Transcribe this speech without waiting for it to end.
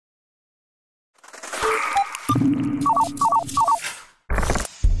Hi,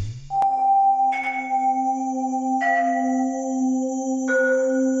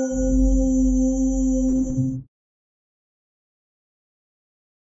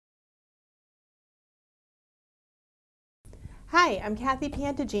 I'm Cathy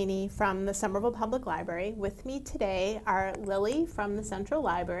Piantigini from the Somerville Public Library. With me today are Lilly from the Central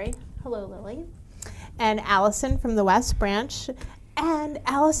Library. Hello, Lilly. And Alison from the West Branch, and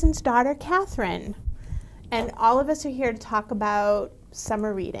Alison's daughter, Catherine. And all of us are here to talk about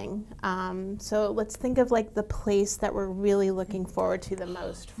summer reading. So let's think of like the place that we're really looking forward to the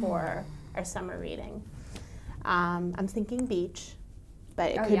most for our summer reading. I'm thinking beach,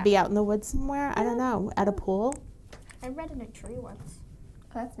 but it could be out in the woods somewhere. I don't know, at a pool. I read in a tree once.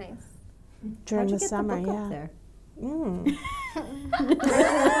 Oh, that's nice. During How'd you the get summer, the book yeah. up there?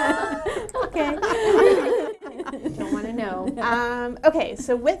 Okay. Don't want to know. Okay,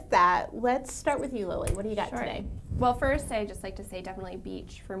 so with that, let's start with you, Lilly. What do you got today? Well, first, I just like to say definitely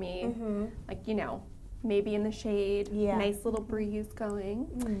beach for me. Like, you know, maybe in the shade, nice little breeze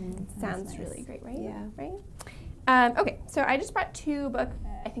going. Sounds really great, right? Yeah. Right? Okay, so I just brought two books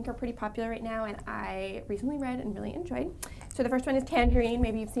I think are pretty popular right now and I recently read and really enjoyed. So the first one is Tangerine.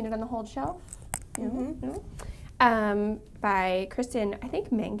 Maybe you've seen it on the hold shelf. By Kristen, I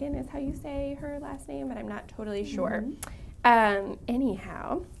think Mangan is how you say her last name, but I'm not totally sure.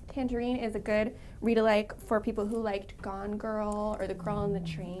 Anyhow, Tangerine is a good read-alike for people who liked Gone Girl or The Girl on the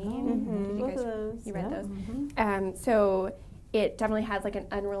Train. Did you guys you read those? So it definitely has like an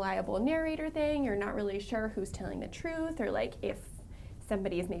unreliable narrator thing. You're not really sure who's telling the truth or like if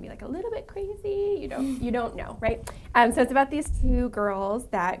somebody is maybe like a little bit crazy. You don't know, right? So it's about these two girls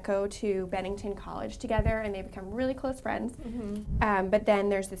that go to Bennington College together and they become really close friends. But then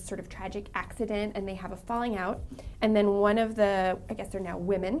there's this sort of tragic accident and they have a falling out. And then one of the, I guess they're now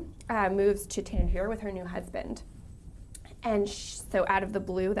women, moves to Tangier with her new husband. And so out of the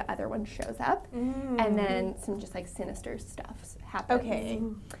blue, the other one shows up. And then some just like sinister stuff happens. Okay.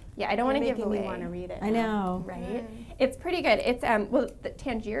 Yeah, I don't want to give away. Me want to read it. I know. Right? It's pretty good. It's well, the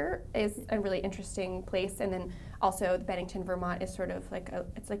Tangier is a really interesting place, and then also the Bennington, Vermont is sort of like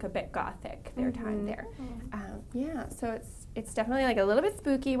it's like a bit gothic. Their time there. Yeah, so it's definitely like a little bit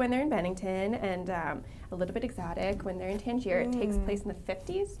spooky when they're in Bennington, and a little bit exotic when they're in Tangier. It takes place in the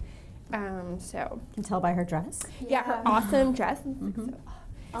 50s. So You can tell by her dress. Yeah, her awesome dress.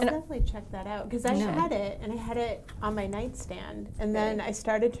 I'll definitely check that out because I had it and I had it on my nightstand and then I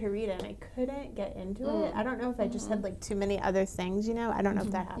started to read it and I couldn't get into it. I don't know if I just had like too many other things, you know. I don't know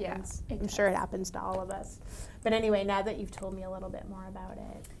if that happens. I'm sure it happens to all of us. But anyway, now that you've told me a little bit more about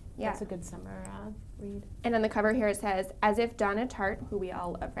it, that's a good summer read. And on the cover here it says, as if Donna Tartt, who we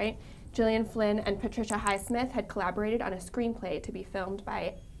all love, right? Gillian Flynn and Patricia Highsmith had collaborated on a screenplay to be filmed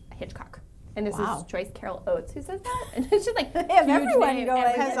by Hitchcock. And this is Joyce Carol Oates who says that. And it's just like they have everyone going.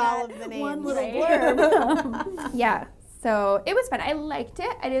 It has all of the names. One little blurb. Yeah. So it was fun. I liked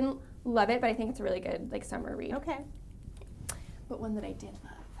it. I didn't love it, but I think it's a really good like summer read. Okay. But one that I did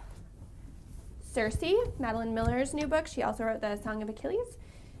love. Circe, Madeline Miller's new book. She also wrote The Song of Achilles.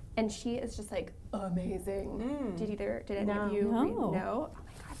 And she is just like amazing. Did any of you read? No? Oh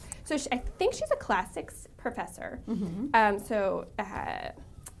my God. So I think she's a classics professor.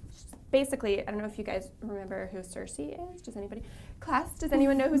 Basically, I don't know if you guys remember who Circe is. Does anybody? Class, does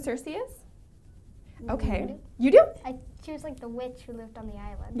anyone know who Circe is? Okay. You do? She was like the witch who lived on the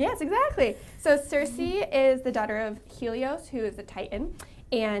island. Yes, exactly. So Circe is the daughter of Helios, who is a Titan,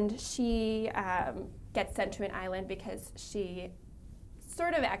 and she gets sent to an island because she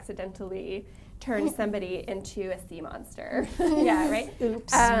sort of accidentally turns somebody into a sea monster. Yeah, right?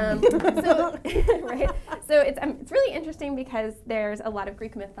 Oops. So it's really interesting because there's a lot of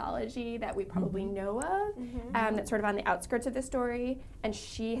Greek mythology that we probably know of that's sort of on the outskirts of the story, and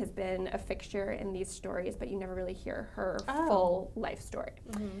she has been a fixture in these stories, but you never really hear her full life story.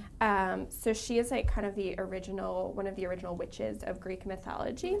 So she is like kind of one of the original witches of Greek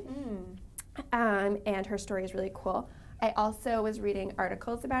mythology, and her story is really cool. I also was reading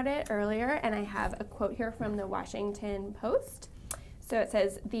articles about it earlier, and I have a quote here from the Washington Post. So it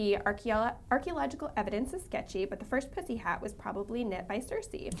says, the archaeological evidence is sketchy, but the first pussy hat was probably knit by Circe.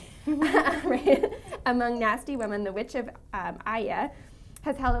 Right? Among nasty women, the witch of Aya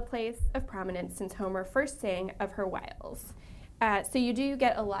has held a place of prominence since Homer first sang of her wiles. So you do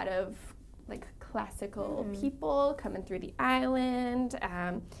get a lot of like classical people coming through the island.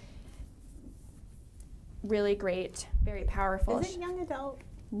 Really great, very powerful. Is it young adult?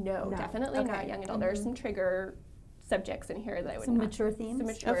 No, definitely not young adult. There's some trigger subjects in here that I would Some mature themes? Some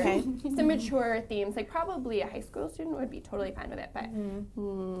mature, some mature themes. Like probably a high school student would be totally fine with it, but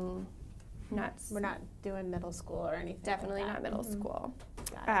We're We're not doing middle school or anything. definitely like not that. middle school.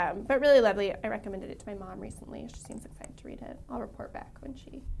 Got it. But really lovely. I recommended it to my mom recently. She seems excited to read it. I'll report back when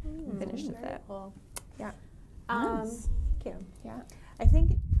she finishes Very it. cool. Yeah. Nice. Thank you. Yeah. I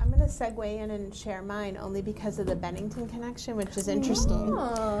think I'm going to segue in and share mine only because of the Bennington connection, which is interesting.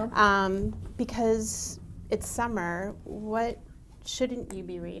 Oh. Because it's summer, what shouldn't you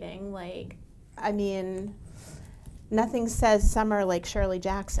be reading? Like, I mean, nothing says summer like Shirley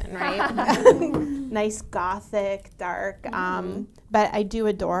Jackson, right? Nice gothic, dark. But I do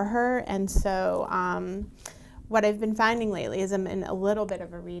adore her, and so what I've been finding lately is I'm in a little bit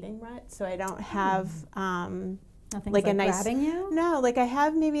of a reading rut, so I don't have Nothing's like a nice grabbing you? No, like I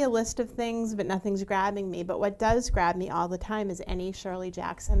have maybe a list of things, but nothing's grabbing me. But what does grab me all the time is any Shirley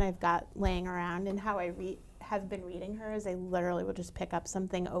Jackson I've got laying around, and how I have been reading her is I literally will just pick up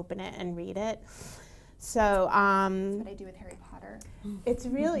something, open it, and read it. So That's what I do with Harry Potter. it's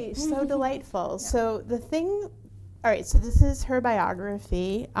really so delightful. So the thing, all right, so this is her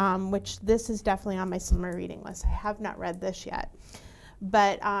biography, which this is definitely on my summer reading list. I have not read this yet.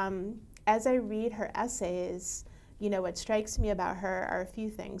 But as I read her essays, you know, what strikes me about her are a few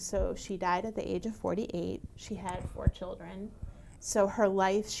things. So she died at the age of 48. She had 4 children. So her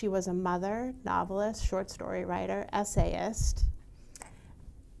life, she was a mother, novelist, short story writer, essayist.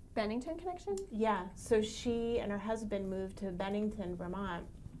 Bennington connection? Yeah, so she and her husband moved to Bennington, Vermont.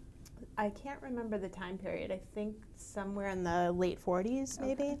 I can't remember the time period. I think somewhere in the late 40s,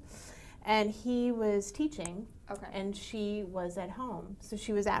 maybe. Okay. And he was teaching, Okay. and she was at home. So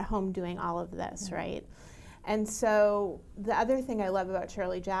she was at home doing all of this, right? And so the other thing I love about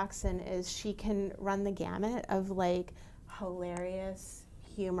Shirley Jackson is she can run the gamut of like hilarious,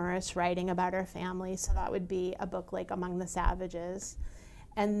 humorous writing about her family. So that would be a book like Among the Savages.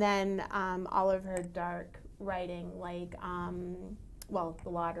 And then all of her dark writing, like, well, The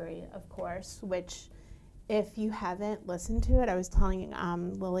Lottery, of course, which if you haven't listened to it, I was telling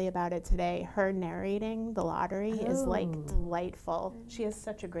Lilly about it today, her narrating The Lottery is like delightful. She has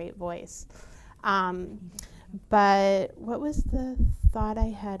such a great voice. But what was the thought I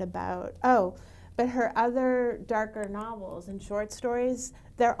had about, but her other darker novels and short stories,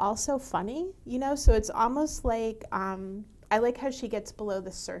 they're also funny, you know, so it's almost like, I like how she gets below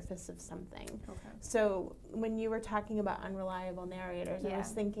the surface of something. Okay. So when you were talking about unreliable narrators, I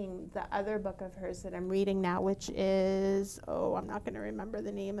was thinking the other book of hers that I'm reading now, which is, I'm not going to remember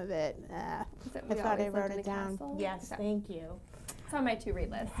the name of it. I thought I wrote it down. Yes, thank you. It's on my to-read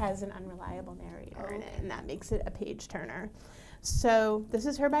list. It has an unreliable narrator in it, and that makes it a page turner. So this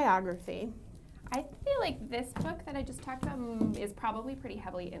is her biography. I feel like this book that I just talked about is probably pretty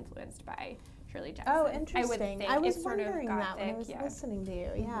heavily influenced by Shirley Jackson. Oh, interesting. I was wondering that when I was listening to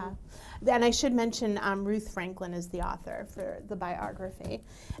you, And I should mention Ruth Franklin is the author for the biography.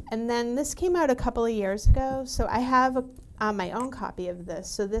 And then this came out a couple of years ago, so I have my own copy of this.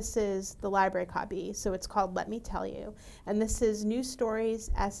 So this is the library copy, so it's called Let Me Tell You. And this is new stories,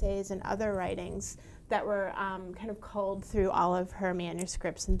 essays, and other writings that were kind of culled through all of her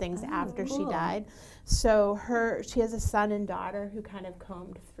manuscripts and things after she died. So she has a son and daughter who kind of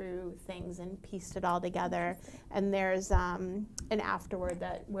combed through things and pieced it all together. And there's an afterword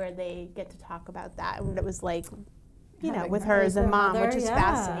where they get to talk about that and what it was like, you know, with her as a mom, which is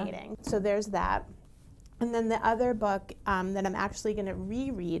fascinating. So there's that. And then the other book that I'm actually going to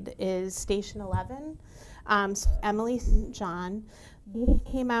reread is Station 11. So Emily St. John. It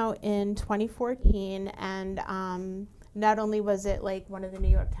came out in 2014, and not only was it like one of the New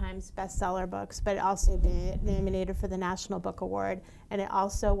York Times bestseller books, but it also been nominated for the National Book Award, and it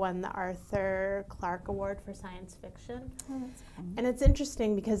also won the Arthur Clarke Award for science fiction. Oh, that's cool. And it's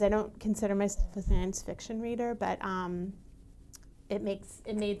interesting because I don't consider myself a science fiction reader, but it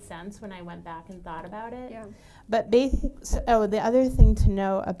made sense when I went back and thought about it. Yeah. But the other thing to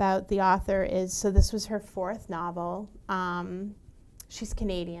know about the author is, so this was her 4th novel. She's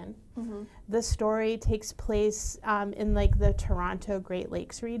Canadian. Mm-hmm. The story takes place in like the Toronto Great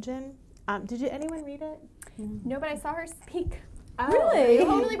Lakes region. Did anyone read it? No, but I saw her speak. Really?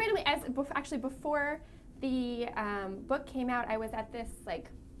 Totally randomly. Actually, before the book came out, I was at this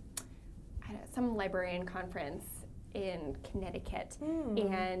some librarian conference in Connecticut,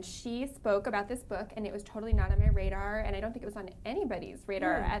 and she spoke about this book, and it was totally not on my radar, and I don't think it was on anybody's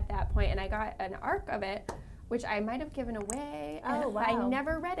radar at that point, and I got an arc of it, which I might have given away, and I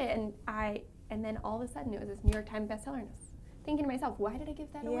never read it, and then all of a sudden it was this New York Times bestseller, and I was thinking to myself, why did I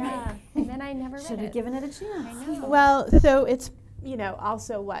give that away? And then I never read it. Should have given it a chance. I know. Well, so it's, you know,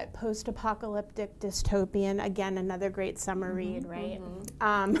 also what, post-apocalyptic dystopian, again, another great summer read, right?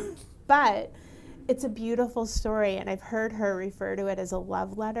 But it's a beautiful story, and I've heard her refer to it as a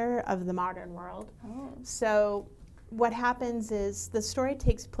love letter of the modern world. Oh. So what happens is the story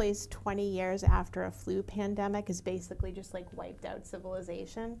takes place 20 years after a flu pandemic has basically just like wiped out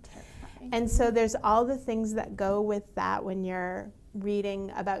civilization. Terrifying. And so there's all the things that go with that when you're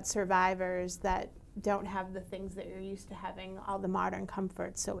reading about survivors that don't have the things that you're used to having, all the modern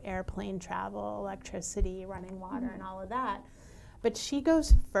comforts, so airplane travel, electricity, running water, and all of that. But she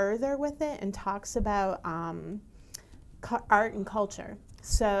goes further with it and talks about art and culture.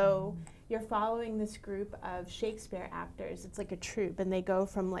 So you're following this group of Shakespeare actors. It's like a troupe, and they go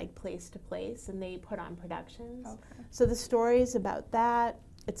from like place to place, and they put on productions. Okay. So the story is about that.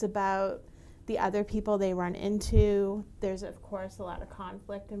 It's about the other people they run into. There's, of course, a lot of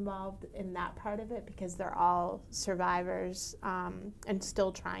conflict involved in that part of it because they're all survivors and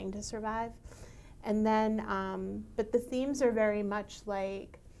still trying to survive. And then, but the themes are very much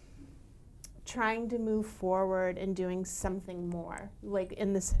like trying to move forward and doing something more, like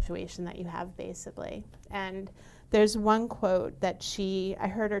in the situation that you have, basically. And there's one quote that I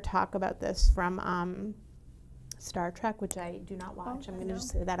heard her talk about this from Star Trek, which I do not watch. I'm going to just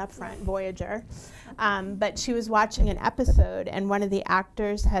say that up front, Voyager. But she was watching an episode, and one of the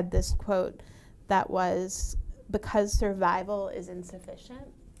actors had this quote that was, because survival is insufficient.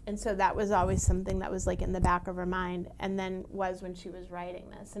 And so that was always something that was like in the back of her mind, and then was when she was writing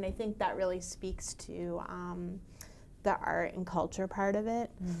this. And I think that really speaks to the art and culture part of it.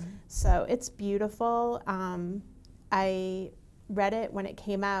 So it's beautiful. I read it when it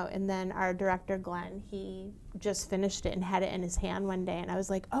came out, and then our director, Glenn, he just finished it and had it in his hand one day, and I was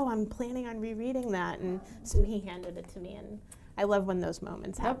like, oh, I'm planning on rereading that. And so he handed it to me, and I love when those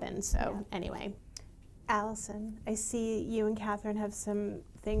moments happen. So anyway. Allison, I see you and Catherine have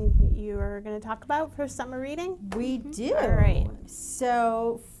something you are going to talk about for summer reading. We do. All right.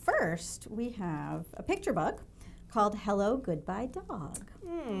 So first, we have a picture book called Hello, Goodbye Dog.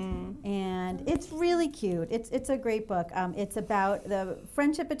 And it's really cute. It's a great book. It's about the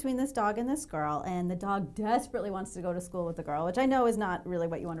friendship between this dog and this girl, and the dog desperately wants to go to school with the girl, which I know is not really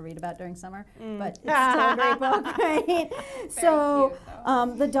what you want to read about during summer, but it's still a great book, right? So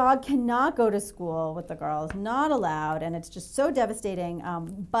the dog cannot go to school with the girl, is not allowed, and it's just so devastating.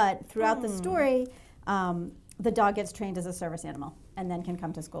 But throughout the story, the dog gets trained as a service animal and then can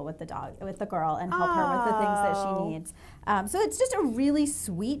come to school with the girl and help her with the things that she needs. So it's just a really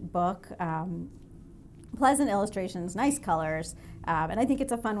sweet book, pleasant illustrations, nice colors, and I think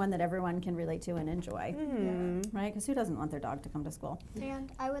it's a fun one that everyone can relate to and enjoy, right? Because who doesn't want their dog to come to school?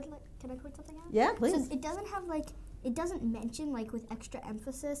 And I would like, can I point something out? Yeah, please. So it doesn't have like, it doesn't mention like with extra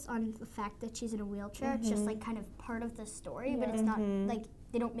emphasis on the fact that she's in a wheelchair. It's just like kind of part of the story, but it's not like,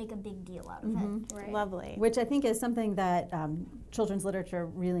 they don't make a big deal out of it. Right. Lovely. Which I think is something that children's literature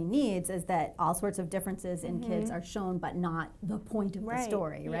really needs, is that all sorts of differences in kids are shown, but not the point of the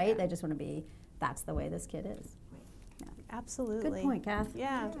story, right? Yeah. They just want to be, that's the way this kid is. Absolutely. Good point, Kath.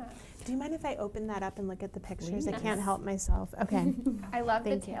 Yeah. Do you mind if I open that up and look at the pictures? I Please. can't help myself. Okay. I love the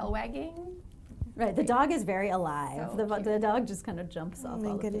Thank you. tail wagging. Right, the dog is very alive. So The dog just kind of jumps Oh off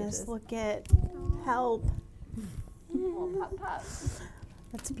my all the goodness, pages. look at, help. Oh, pop, pop.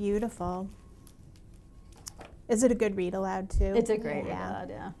 That's beautiful. Is it a good read aloud too? It's a great read Yeah. aloud,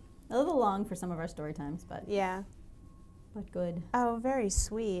 yeah. A little long for some of our story times, but Yeah. good. Oh, very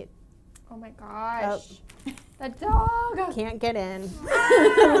sweet. Oh my gosh. The dog. Can't get in.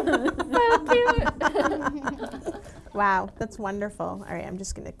 So cute. Wow, that's wonderful. All right, I'm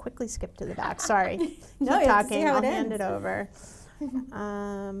just going to quickly skip to the back. Sorry. No, Keep you have to see talking. how I'll it hand ends. it over.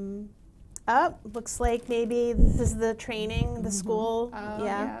 Oh, looks like maybe this is the training, the school. Oh,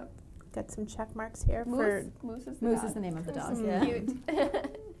 Yeah. Got some check marks here for. Moose is the Moose dog. is the name of the dog, So yeah. cute.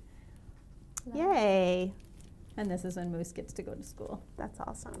 Yay. And this is when Moose gets to go to school. That's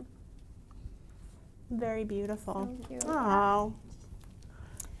awesome. Very beautiful. So cute. Oh.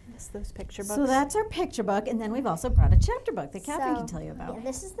 Miss those picture books. So that's our picture book, and then we've also brought a chapter book that Cathy can tell you about. Yeah,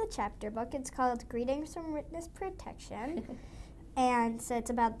 this is the chapter book. It's called Greetings from Witness Protection. And so it's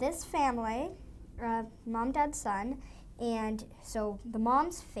about this family, mom, dad, son. And so the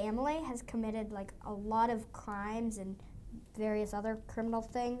mom's family has committed like a lot of crimes and various other criminal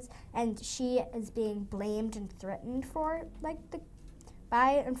things, and she is being blamed and threatened for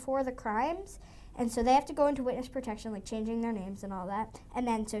by and for the crimes. And so they have to go into witness protection, like changing their names and all that. And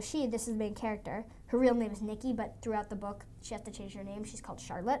then so this is the main character. Her real name is Nikki, but throughout the book she has to change her name. She's called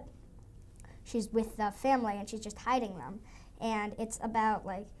Charlotte. She's with the family and she's just hiding them. And it's about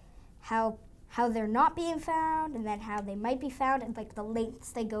like how they're not being found, and then how they might be found, and like the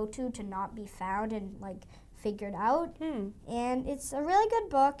lengths they go to not be found and like figured out. And it's a really good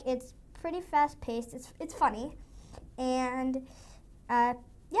book. It's pretty fast-paced. It's funny, and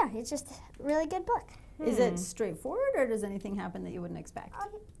yeah, it's just a really good book. Is it straightforward, or does anything happen that you wouldn't expect?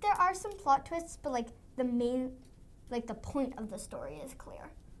 There are some plot twists, but like the point of the story is clear.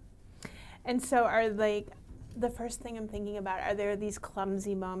 And so are like, the first thing I'm thinking about, are there these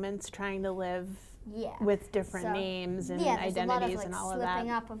clumsy moments trying to live with different names and identities a lot of, like, and all of that?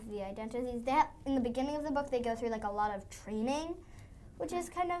 slipping up of the identities. In the beginning of the book, they go through like a lot of training, which is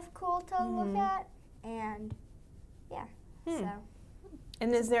kind of cool to look at, and yeah, so.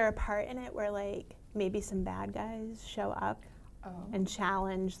 And is there a part in it where like maybe some bad guys show up and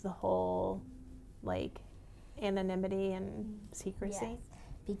challenge the whole like anonymity and secrecy? Yes,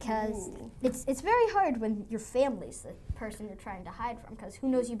 because it's very hard when your family's the person you're trying to hide from, because who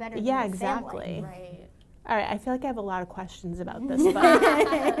knows you better than your family? Right. All right, I feel like I have a lot of questions about this book.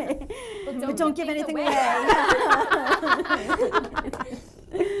 But don't give anything away.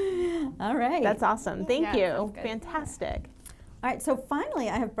 All right. That's awesome. Thank you. sounds good. Fantastic. All right, so finally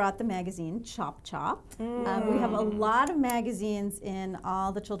I have brought the magazine Chop Chop. We have a lot of magazines in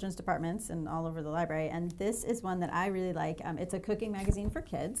all the children's departments and all over the library, and this is one that I really like. It's a cooking magazine for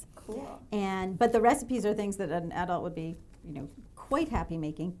kids. Cool. But the recipes are things that an adult would be, quite happy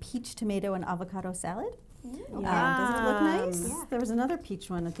making. Peach, tomato, and avocado salad. Doesn't it look nice? Yeah. There was another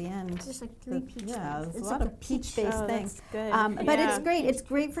peach one at the end. Just like 3 peach Yeah, things. there's It's a lot like of peach-based things. That's good. But it's great. It's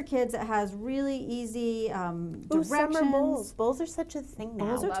great for kids. It has really easy Ooh, directions. summer bowls. Bowls are such a thing now.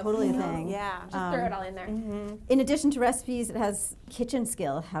 Bowls are Love totally a bowls. thing. Yeah. Just throw it all in there. In addition to recipes, it has kitchen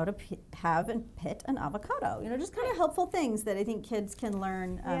skill, how to have and pit an avocado. Just kind of helpful things that I think kids can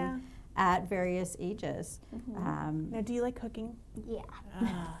learn at various ages. Now, do you like cooking? Yeah.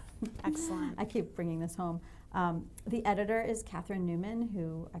 Excellent. I keep bringing this home. The editor is Catherine Newman,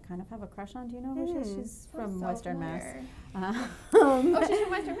 who I kind of have a crush on. Do you know who she is? She's from Western Mass. Oh, she's from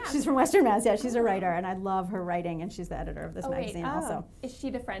Western Mass. She's from Western Mass, yeah. She's a writer, and I love her writing, and she's the editor of this magazine also. Is she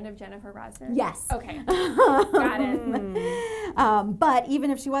the friend of Jennifer Rosner? Yes. Okay. Got it. But even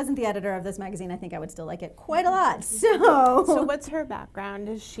if she wasn't the editor of this magazine, I think I would still like it quite a lot. So what's her background?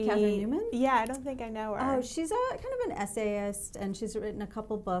 Is she Catherine Newman? Yeah, I don't think I know her. Oh, she's kind of an essayist, and she's written a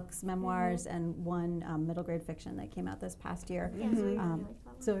couple books, memoirs, and one middle grade fiction that came out this past year. Yeah, so we really like that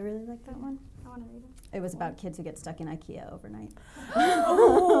one. So we really like that one. I want to read it. It was about kids who get stuck in IKEA overnight. I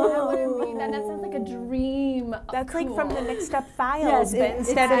want to read that. That sounds like a dream. That's like from the Cool. Mixed Up Files, Yes, but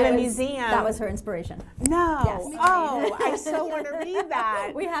instead of a museum. That was her inspiration. No. Yes. Oh, I so want to read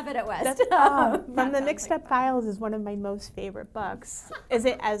that. We have it at West. That's, from the sounds Mixed like Up Files is one of my most favorite books. Is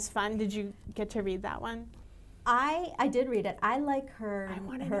it as fun? Did you get to read that one? I did read it. I like her I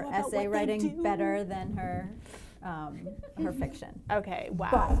wanna her know about essay what they writing do. better than her fiction. Okay, wow.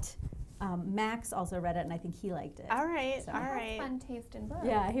 But Max also read it, and I think he liked it. All right, So- all He has right. fun taste in books.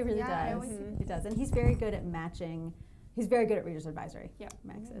 Yeah, he really Yeah, I does. always- He does, and he's very good at matching. He's very good at Reader's Advisory. Yep.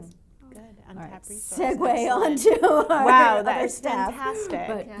 Max is. Good. All right, Untapped resource. segue Excellent. on to our Wow, other that is staff. fantastic.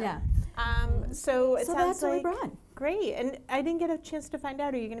 But Yeah. yeah, So it so sounds that's what we like brought. great. And I didn't get a chance to find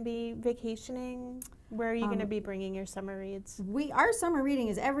out. Are you going to be vacationing? Where are you going to be bringing your summer reads? Our summer reading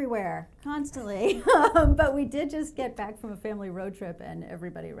is everywhere, constantly. But we did just get back from a family road trip, and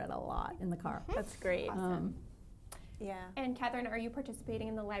everybody read a lot in the car. That's great. Yeah. And Catherine, are you participating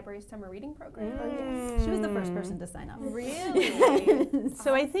in the library's summer reading program? She was the first person to sign up. Really?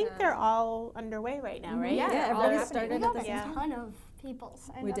 So I think they're all underway right now, right? Yeah, Yeah, all everybody happening. started We at got the Yeah. a ton of people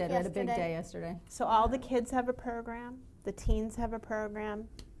signed We up did. We had a big yesterday. day yesterday. So all the kids have a program, the teens have a program,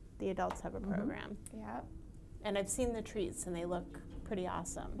 the adults have a program. Yeah. And I've seen the treats and they look pretty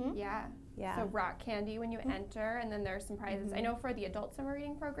awesome. Yeah. Yeah. So rock candy when you enter, and then there's some prizes. I know for the adult summer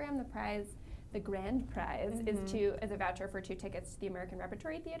reading program, the grand prize is a voucher for 2 tickets to the American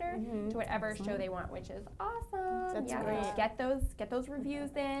Repertory Theater to whatever show they want, which is awesome. That's yeah, great. Get those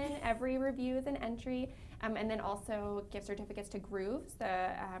reviews in. Every review is an entry, and then also gift certificates to Grooves, the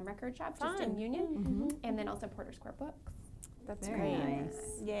record shop just in Fun. Union, and then also Porter Square Books. That's Very great.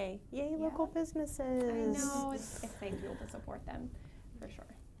 nice. Yay. Yay, local businesses. I know it's nice to be able to support them for sure.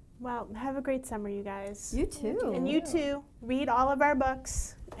 Well, have a great summer, you guys. You too. And you too. Read all of our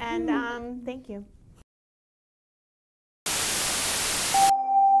books. And thank you.